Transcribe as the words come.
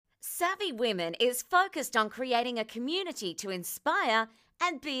Savvy Women is focused on creating a community to inspire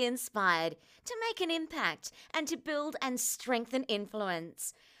and be inspired, to make an impact, and to build and strengthen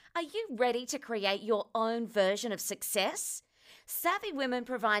influence. Are you ready to create your own version of success? Savvy Women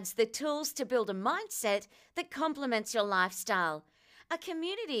provides the tools to build a mindset that complements your lifestyle. A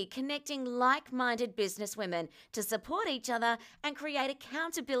community connecting like-minded businesswomen to support each other and create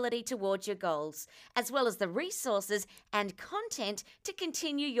accountability towards your goals, as well as the resources and content to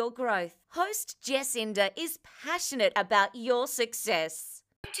continue your growth. Host Jessinda is passionate about your success.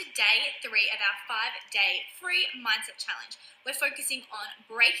 To day 3 of our 5-day free mindset challenge. We're focusing on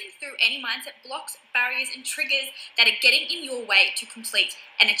breaking through any mindset blocks, barriers, and triggers that are getting in your way to complete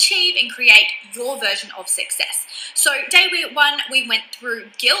and achieve and create your version of success. So day 1, we went through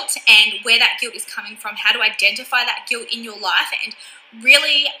guilt and where that guilt is coming from, how to identify that guilt in your life and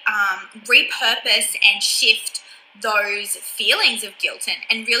really repurpose and shift those feelings of guilt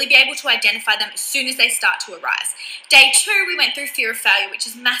and really be able to identify them as soon as they start to arise. Day 2, we went through fear of failure, which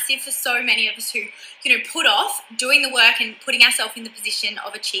is massive for so many of us who, put off doing the work and putting ourselves in the position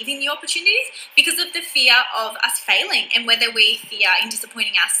of achieving the opportunities because of the fear of us failing, and whether we fear in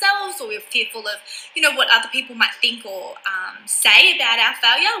disappointing ourselves or we're fearful of, what other people might think or say about our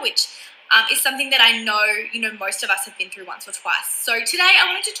failure, which is something that I know, most of us have been through once or twice. So today I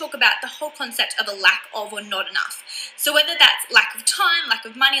wanted to talk about the whole concept of a lack of or not enough. So whether that's lack of time, lack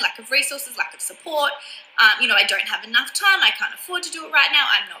of money, lack of resources, lack of support, I don't have enough time, I can't afford to do it right now,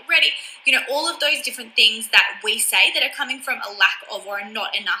 I'm not ready, all of those different things that we say that are coming from a lack of or a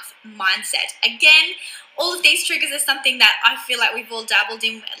not enough mindset. Again, all of these triggers are something that I feel like we've all dabbled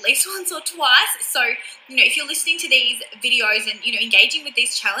in at least once or twice. So, if you're listening to these videos and, engaging with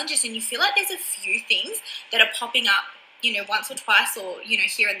these challenges and you feel like there's a few things that are popping up, once or twice or,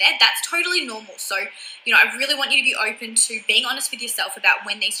 here and there, that's totally normal. So, I really want you to be open to being honest with yourself about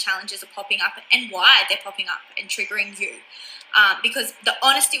when these challenges are popping up and why they're popping up and triggering you. Because the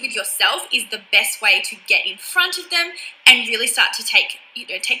honesty with yourself is the best way to get in front of them and really start to take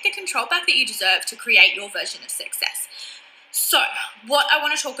the control back that you deserve to create your version of success. So what I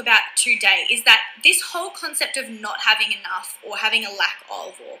want to talk about today is that this whole concept of not having enough or having a lack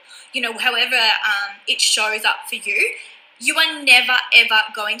of, or, however it shows up for you, you are never, ever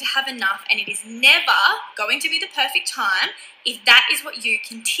going to have enough, and it is never going to be the perfect time if that is what you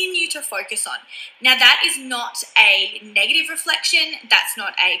continue to focus on. Now, that is not a negative reflection. That's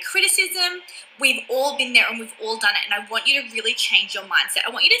not a criticism. We've all been there and we've all done it, and I want you to really change your mindset.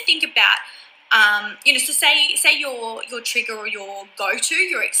 I want you to think about so say your trigger or your go-to,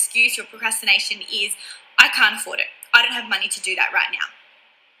 your excuse, your procrastination is, I can't afford it. I don't have money to do that right now.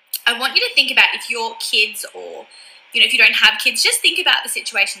 I want you to think about if your kids or, if you don't have kids, just think about the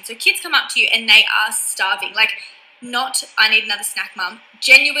situation. So kids come up to you and they are starving, like not, I need another snack, mum,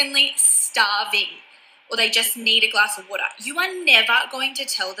 genuinely starving, or they just need a glass of water. You are never going to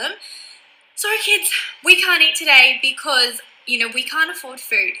tell them, sorry kids, we can't eat today because we can't afford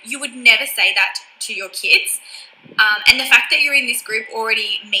food. You would never say that to your kids. And the fact that you're in this group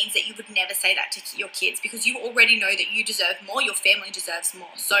already means that you would never say that to your kids because you already know that you deserve more, your family deserves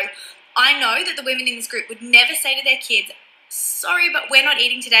more. So I know that the women in this group would never say to their kids, sorry, but we're not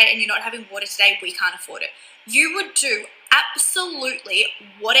eating today and you're not having water today, we can't afford it. You would do absolutely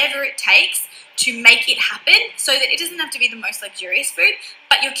whatever it takes to make it happen so that it doesn't have to be the most luxurious food,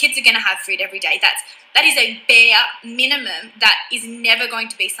 but your kids are going to have food every day. That is a bare minimum that is never going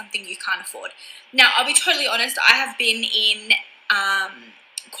to be something you can't afford. Now, I'll be totally honest, I have been in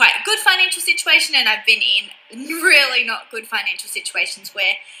quite a good financial situation, and I've been in really not good financial situations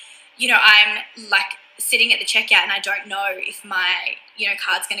where, I'm like sitting at the checkout and I don't know if my,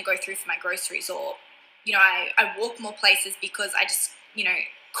 card's going to go through for my groceries, or, I walk more places because I just,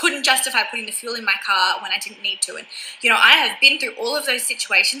 couldn't justify putting the fuel in my car when I didn't need to. And, I have been through all of those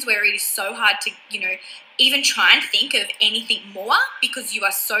situations where it is so hard to, even try and think of anything more because you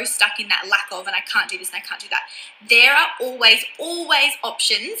are so stuck in that lack of, and I can't do this and I can't do that. There are always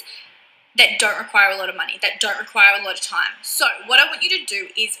options that don't require a lot of money, that don't require a lot of time. So what I want you to do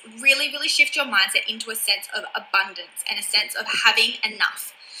is really, really shift your mindset into a sense of abundance and a sense of having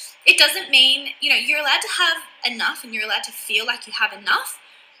enough. It doesn't mean, you're allowed to have enough and you're allowed to feel like you have enough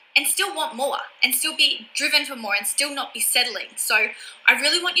and still want more and still be driven for more and still not be settling. So I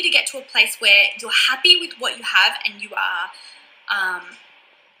really want you to get to a place where you're happy with what you have and you are,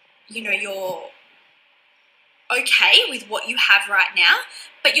 you're okay with what you have right now,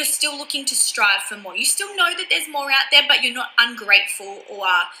 but you're still looking to strive for more. You still know that there's more out there, but you're not ungrateful or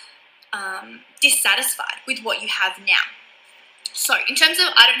dissatisfied with what you have now. So in terms of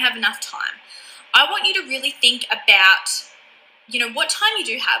I don't have enough time, I want you to really think about what time you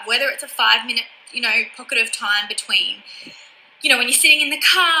do have, whether it's a 5-minute, pocket of time between, when you're sitting in the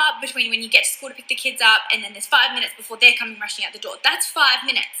car, between when you get to school to pick the kids up, and then there's 5 minutes before they're coming rushing out the door. That's 5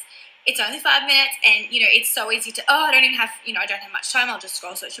 minutes. It's only 5 minutes, and, it's so easy to, I don't have much time, I'll just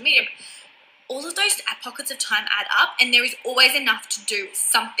scroll social media. All of those pockets of time add up, and there is always enough to do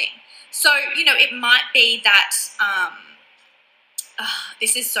something. So, it might be that,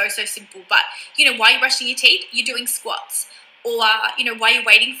 this is so simple, but, while you're brushing your teeth, you're doing squats. Or, while you're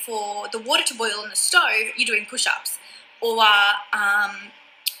waiting for the water to boil on the stove, you're doing push-ups. Or, while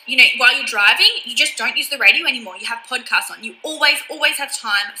you're driving, you just don't use the radio anymore. You have podcasts on. You always have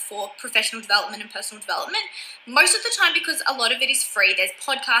time for professional development and personal development. Most of the time, because a lot of it is free. There's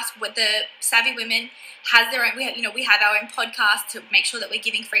podcasts where the Savvy Women has their own. We have our own podcast to make sure that we're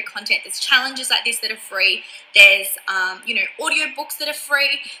giving free content. There's challenges like this that are free. There's audio books that are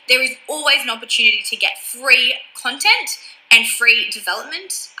free. There is always an opportunity to get free content and free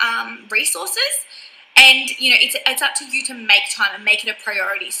development resources. And, it's up to you to make time and make it a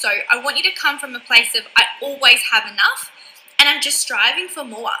priority. So I want you to come from a place of, I always have enough and I'm just striving for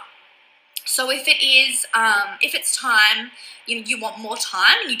more. So if it's time, you want more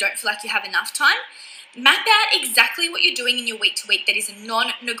time and you don't feel like you have enough time, map out exactly what you're doing in your week to week that is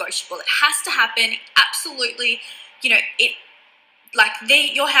non-negotiable. It has to happen. Absolutely. Your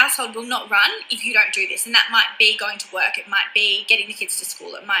household will not run if you don't do this. And that might be going to work. It might be getting the kids to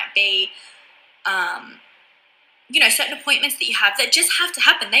school. It might be, certain appointments that you have that just have to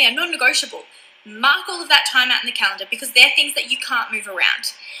happen. They are non-negotiable. Mark all of that time out in the calendar because they're things that you can't move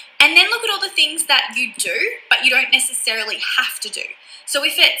around. And then look at all the things that you do, but you don't necessarily have to do. So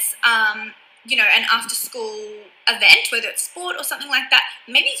if it's, an after-school event, whether it's sport or something like that,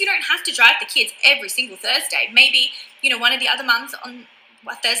 maybe you don't have to drive the kids every single Thursday. Maybe, one of the other mums on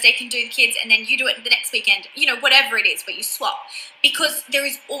Thursday can do the kids and then you do it the next weekend, whatever it is, but you swap. Because there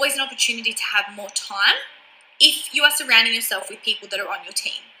is always an opportunity to have more time if you are surrounding yourself with people that are on your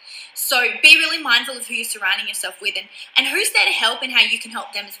team. So be really mindful of who you're surrounding yourself with and who's there to help and how you can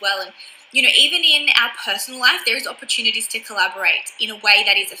help them as well. And, even in our personal life, there is opportunities to collaborate in a way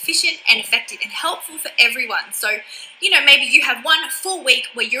that is efficient and effective and helpful for everyone. So, maybe you have one full week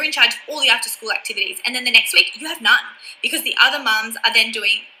where you're in charge of all the after-school activities and then the next week you have none because the other mums are then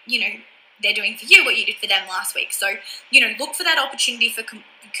doing, they're doing for you what you did for them last week. So, look for that opportunity for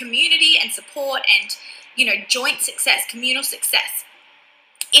community and support and, joint success, communal success.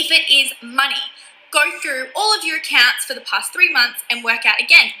 If it is money, go through all of your accounts for the past 3 months and work out,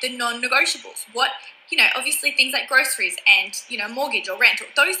 again, the non-negotiables. What, obviously things like groceries and, mortgage or rent,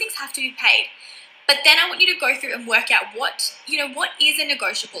 those things have to be paid. But then I want you to go through and work out what is a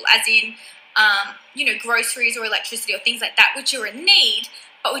negotiable, as in, groceries or electricity or things like that, which are a need,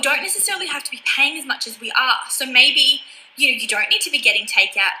 but we don't necessarily have to be paying as much as we are. So maybe, you don't need to be getting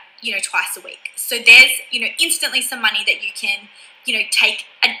takeout, twice a week. So there's, instantly some money that you can, take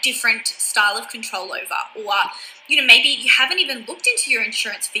a different style of control over. Or, maybe you haven't even looked into your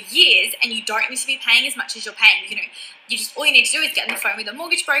insurance for years and you don't need to be paying as much as you're paying. All you need to do is get on the phone with a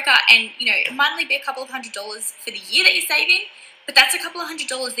mortgage broker and, it might only be a couple of $100s for the year that you're saving, but that's a couple of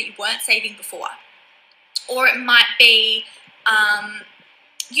 $100s that you weren't saving before. Or it might be,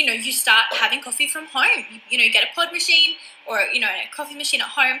 you start having coffee from home. You get a pod machine or, a coffee machine at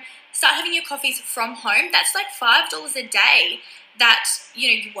home. Start having your coffees from home. That's like $5 a day that,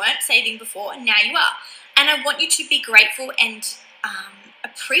 you weren't saving before and now you are. And I want you to be grateful and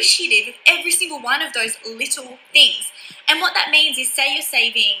appreciative of every single one of those little things. And what that means is, say you're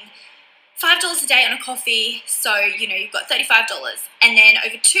saving $5 a day on a coffee, so, you've got $35. And then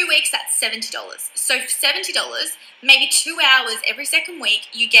over 2 weeks, that's $70. So for $70, maybe 2 hours every second week,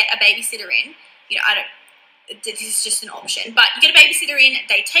 you get a babysitter in. This is just an option, but you get a babysitter in,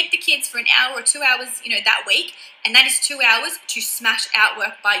 they take the kids for an hour or 2 hours, that week, and that is 2 hours to smash out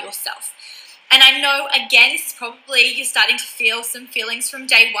work by yourself. And I know, again, this is probably, you're starting to feel some feelings from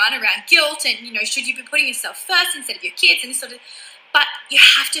day one around guilt and, should you be putting yourself first instead of your kids and this sort of, but you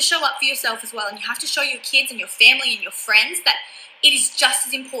have to show up for yourself as well, and you have to show your kids and your family and your friends that it is just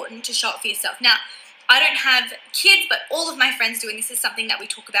as important to show up for yourself. Now, I don't have kids, but all of my friends do, and this is something that we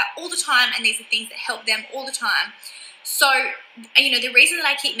talk about all the time, and these are things that help them all the time. So, the reason that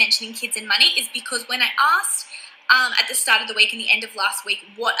I keep mentioning kids and money is because when I asked at the start of the week and the end of last week,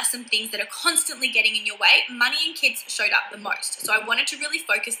 what are some things that are constantly getting in your way, money and kids showed up the most. So I wanted to really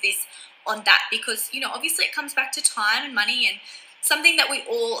focus this on that because, obviously it comes back to time and money and something that we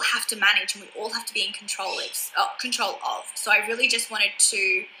all have to manage and we all have to be in control of. So I really just wanted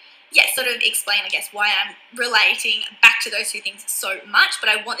to sort of explain, I guess, why I'm relating back to those two things so much, but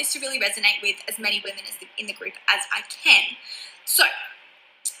I want this to really resonate with as many women in the group as I can. So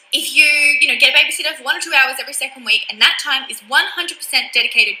if you get a babysitter for 1 or 2 hours every second week, and that time is 100%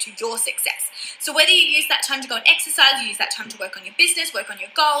 dedicated to your success. So whether you use that time to go and exercise, you use that time to work on your business, work on your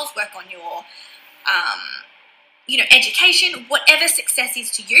goals, work on your education, whatever success is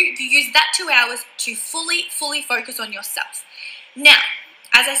to you, you use that 2 hours to fully focus on yourself. Now,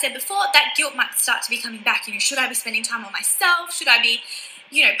 as I said before, that guilt might start to be coming back. Should I be spending time on myself? Should I be,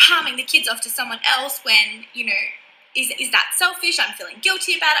 palming the kids off to someone else when, is that selfish? I'm feeling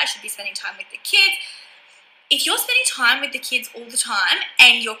guilty about it. I should be spending time with the kids. If you're spending time with the kids all the time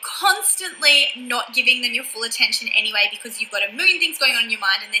and you're constantly not giving them your full attention anyway because you've got a million things going on in your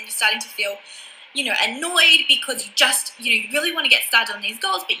mind, and then you're starting to feel annoyed because you really want to get started on these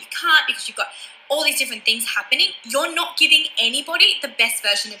goals, but you can't because you've got all these different things happening, you're not giving anybody the best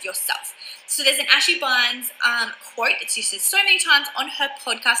version of yourself. So there's an Ashley Barnes quote that she says so many times on her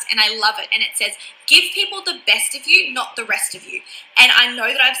podcast, and I love it. And it says, give people the best of you, not the rest of you. And I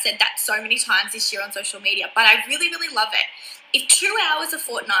know that I've said that so many times this year on social media, but I really, really love it. If 2 hours a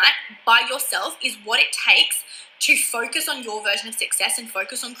fortnight by yourself is what it takes to focus on your version of success and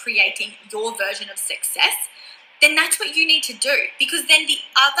focus on creating your version of success, then that's what you need to do. Because then the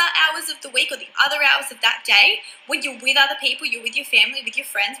other hours of the week or the other hours of that day, when you're with other people, you're with your family, with your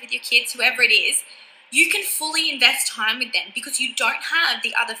friends, with your kids, whoever it is, you can fully invest time with them because you don't have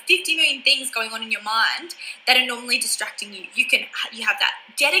the other 50 million things going on in your mind that are normally distracting you. You have that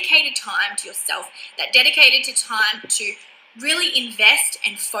dedicated time to yourself, that dedicated time to really invest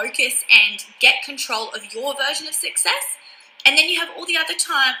and focus and get control of your version of success. And then you have all the other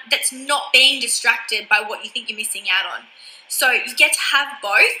time that's not being distracted by what you think you're missing out on. So you get to have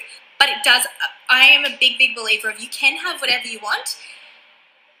both, but I am a big, big believer of you can have whatever you want,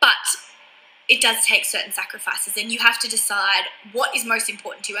 but it does take certain sacrifices, and you have to decide what is most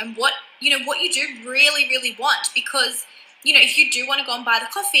important to you and what you do really, really want. Because, if you do want to go and buy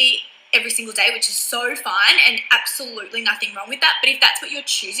the coffee every single day, which is so fine and absolutely nothing wrong with that, but if that's what you're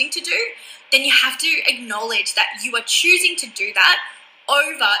choosing to do, then you have to acknowledge that you are choosing to do that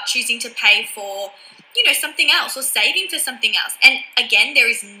over choosing to pay for, something else or saving for something else. And again, there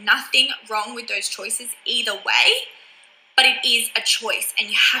is nothing wrong with those choices either way, but it is a choice and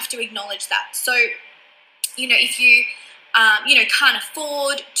you have to acknowledge that. So, if you, can't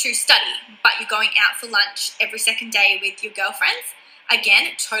afford to study, but you're going out for lunch every second day with your girlfriends, again,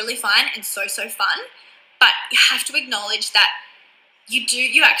 totally fine and so fun, but you have to acknowledge that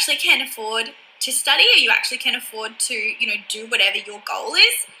you actually can afford to study, or you actually can afford to, do whatever your goal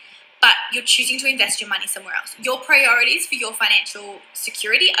is, but you're choosing to invest your money somewhere else. Your priorities for your financial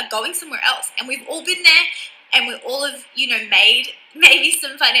security are going somewhere else. And we've all been there, and we all have, made maybe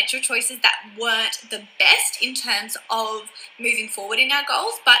some financial choices that weren't the best in terms of moving forward in our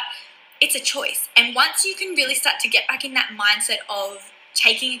goals, but it's a choice. And once you can really start to get back in that mindset of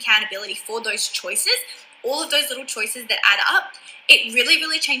taking accountability for those choices, all of those little choices that add up, it really,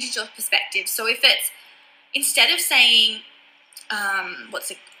 really changes your perspective. So if it's, instead of saying,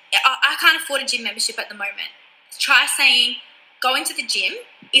 I can't afford a gym membership at the moment, try saying, going to the gym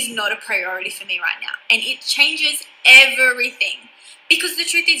is not a priority for me right now. And it changes everything. Because the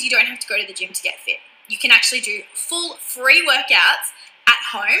truth is, you don't have to go to the gym to get fit. You can actually do full free workouts at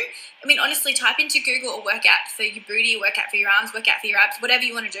home. I mean, honestly, type into Google a workout for your booty, a workout for your arms, workout for your abs, whatever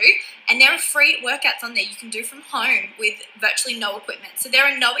you want to do. And there are free workouts on there you can do from home with virtually no equipment. So there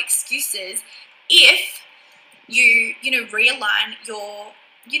are no excuses if you realign your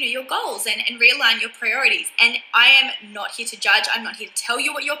goals and realign your priorities. And I am not here to judge. I'm not here to tell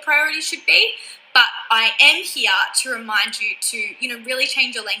you what your priorities should be, but I am here to remind you to, really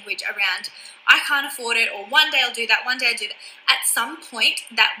change your language around, I can't afford it, or one day I'll do that, one day I'll do that. At some point,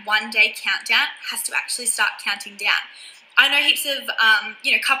 that one day countdown has to actually start counting down. I know heaps of,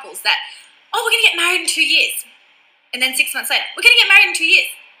 couples that, we're going to get married in 2 years. And then 6 months later, we're going to get married in 2 years.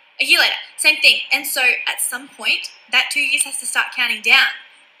 A year later, same thing. And so at some point, that 2 years has to start counting down.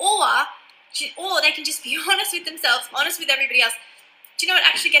 Or they can just be honest with themselves, honest with everybody else. Do you know what?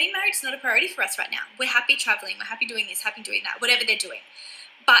 Actually, getting married is not a priority for us right now. We're happy traveling. We're happy doing this, happy doing that, whatever they're doing.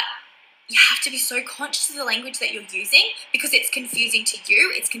 But you have to be so conscious of the language that you're using, because it's confusing to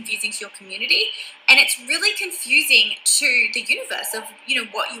you, it's confusing to your community, and it's really confusing to the universe of,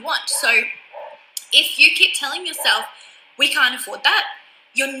 what you want. So if you keep telling yourself, we can't afford that,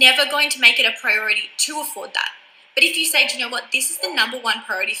 you're never going to make it a priority to afford that. But if you say, do you know what, this is the number one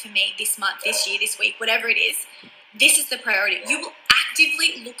priority for me this month, this year, this week, whatever it is, this is the priority, you will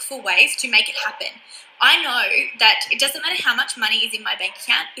actively look for ways to make it happen. I know that it doesn't matter how much money is in my bank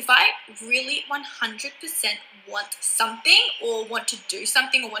account. If I really 100% want something or want to do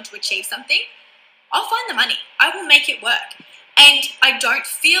something or want to achieve something, I'll find the money. I will make it work. And I don't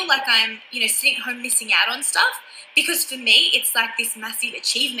feel like I'm, sitting at home missing out on stuff, because for me, it's like this massive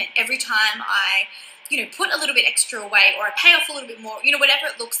achievement every time I, put a little bit extra away, or I pay off a little bit more, whatever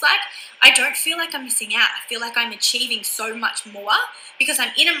it looks like. I don't feel like I'm missing out. I feel like I'm achieving so much more, because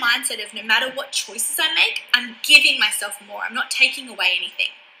I'm in a mindset of no matter what choices I make, I'm giving myself more. I'm not taking away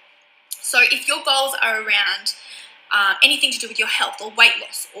anything. So if your goals are around anything to do with your health or weight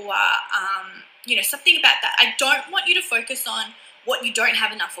loss or, something about that, I don't want you to focus on what you don't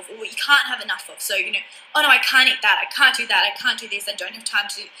have enough of or what you can't have enough of. So, oh no, I can't eat that, I can't do that, I can't do this, I don't have time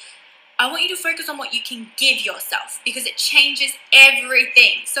to do. I want you to focus on what you can give yourself, because it changes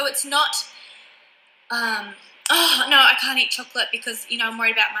everything. So it's not, oh no, I can't eat chocolate because, I'm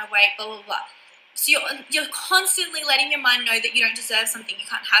worried about my weight, blah, blah, blah. So you're constantly letting your mind know that you don't deserve something, you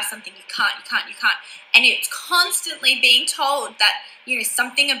can't have something, you can't. And it's constantly being told that,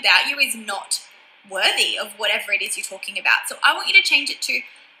 something about you is not worthy of whatever it is you're talking about. So I want you to change it to,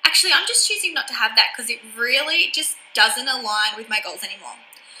 actually, I'm just choosing not to have that because it really just doesn't align with my goals anymore.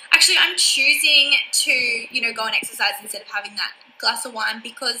 Actually, I'm choosing to, go and exercise instead of having that glass of wine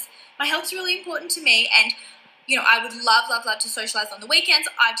because my health's really important to me, and I would love to socialize on the weekends.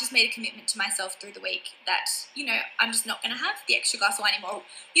 I've just made a commitment to myself through the week that, I'm just not going to have the extra glass of wine anymore,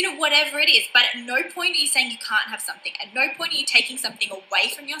 whatever it is. But at no point are you saying you can't have something. At no point are you taking something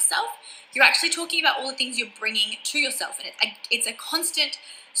away from yourself. You're actually talking about all the things you're bringing to yourself. And it's a constant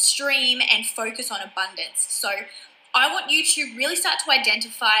stream and focus on abundance. So I want you to really start to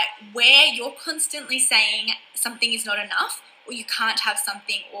identify where you're constantly saying something is not enough, or you can't have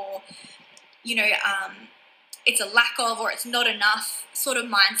something, or, it's a lack of, or it's not enough sort of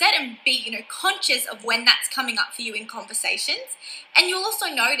mindset, and be, conscious of when that's coming up for you in conversations. And you'll also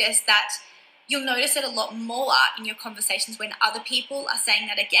notice that you'll notice it a lot more in your conversations when other people are saying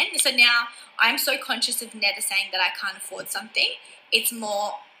that again. So now I'm so conscious of never saying that I can't afford something. It's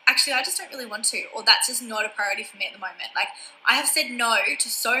more, actually, I just don't really want to, or that's just not a priority for me at the moment. Like, I have said no to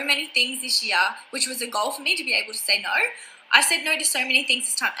so many things this year, which was a goal for me to be able to say no. I said no to so many things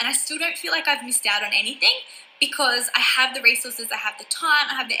this time, and I still don't feel like I've missed out on anything, because I have the resources, I have the time,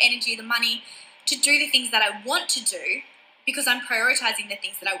 I have the energy, the money to do the things that I want to do, because I'm prioritizing the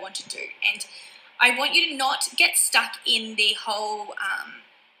things that I want to do. And I want you to not get stuck in the whole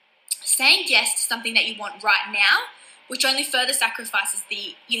saying yes to something that you want right now, which only further sacrifices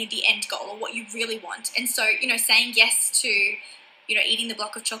the end goal, or what you really want. And so, saying yes to, eating the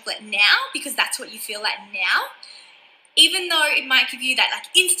block of chocolate now, because that's what you feel like now, even though it might give you that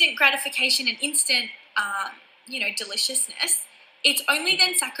like instant gratification and instant, deliciousness, it's only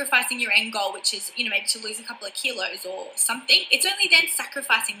then sacrificing your end goal, which is, maybe to lose a couple of kilos or something. It's only then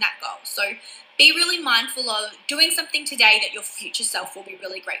sacrificing that goal. So be really mindful of doing something today that your future self will be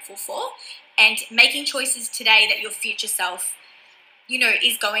really grateful for, and making choices today that your future self,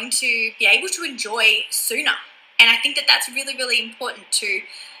 is going to be able to enjoy sooner. And I think that that's really, really important to,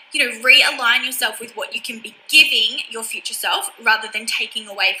 realign yourself with what you can be giving your future self rather than taking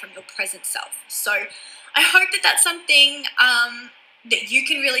away from your present self. So I hope that that's something that you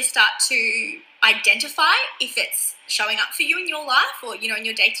can really start to identify if it's showing up for you in your life, or, in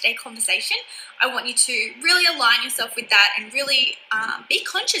your day-to-day conversation. I want you to really align yourself with that, and really be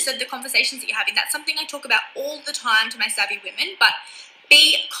conscious of the conversations that you're having. That's something I talk about all the time to my savvy women, but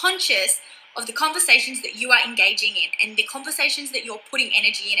be conscious of the conversations that you are engaging in, and the conversations that you're putting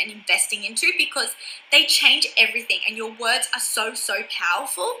energy in and investing into, because they change everything, and your words are so, so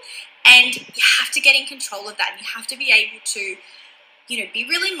powerful, and you have to get in control of that, and you have to be able to, be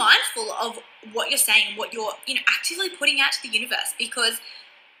really mindful of what you're saying and what you're, actively putting out to the universe, because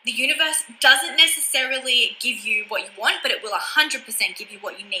the universe doesn't necessarily give you what you want, but it will 100% give you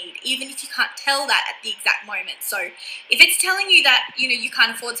what you need, even if you can't tell that at the exact moment. So if it's telling you that, you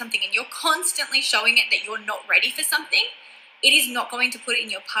can't afford something, and you're constantly showing it that you're not ready for something, it is not going to put it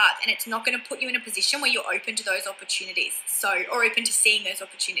in your path, and it's not going to put you in a position where you're open to those opportunities, or open to seeing those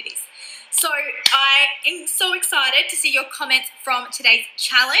opportunities. So I am so excited to see your comments from today's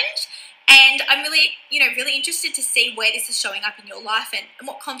challenge. And I'm really, really interested to see where this is showing up in your life, and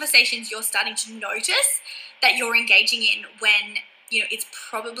what conversations you're starting to notice that you're engaging in when, it's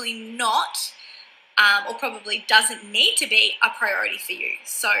probably not, or probably doesn't need to be a priority for you.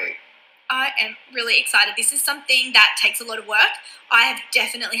 So I am really excited. This is something that takes a lot of work. I have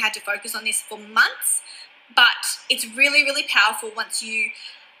definitely had to focus on this for months, but it's really, really powerful once you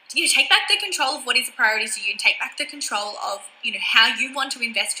take back the control of what is a priority to you, and take back the control of, how you want to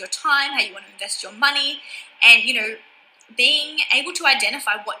invest your time, how you want to invest your money, and, being able to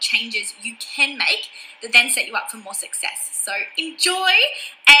identify what changes you can make that then set you up for more success. So enjoy,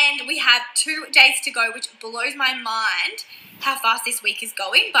 and we have 2 days to go, which blows my mind how fast this week is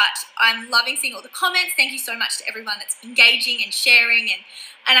going, but I'm loving seeing all the comments. Thank you so much to everyone that's engaging and sharing,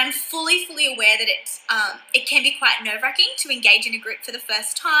 and I'm fully aware that it can be quite nerve-wracking to engage in a group for the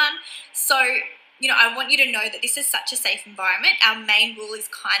first time. So, I want you to know that this is such a safe environment. Our main rule is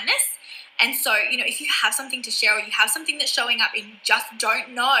kindness. And so, if you have something to share, or you have something that's showing up and you just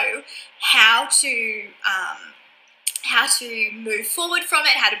don't know how to move forward from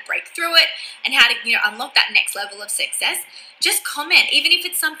it, how to break through it, and how to, unlock that next level of success, just comment. Even if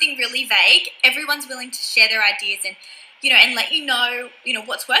it's something really vague, everyone's willing to share their ideas and, and let you know,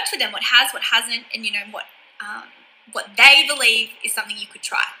 what's worked for them, what has, what hasn't, and, what they believe is something you could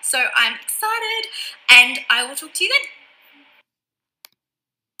try. So I'm excited, and I will talk to you then.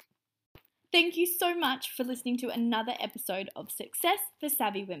 Thank you so much for listening to another episode of Success for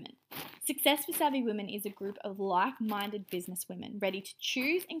Savvy Women. Success for Savvy Women is a group of like-minded businesswomen ready to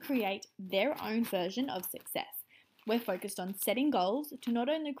choose and create their own version of success. We're focused on setting goals to not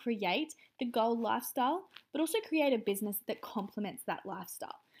only create the goal lifestyle, but also create a business that complements that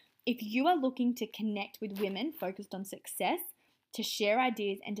lifestyle. If you are looking to connect with women focused on success, to share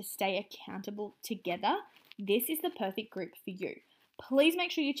ideas and to stay accountable together, this is the perfect group for you. Please make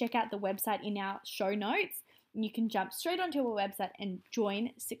sure you check out the website in our show notes. You can jump straight onto our website and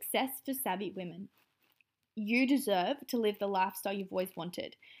join Success for Savvy Women. You deserve to live the lifestyle you've always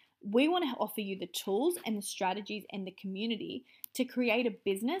wanted. We want to offer you the tools and the strategies and the community to create a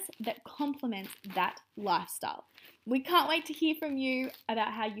business that complements that lifestyle. We can't wait to hear from you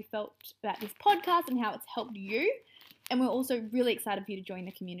about how you felt about this podcast and how it's helped you. And we're also really excited for you to join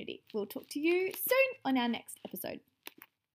the community. We'll talk to you soon on our next episode.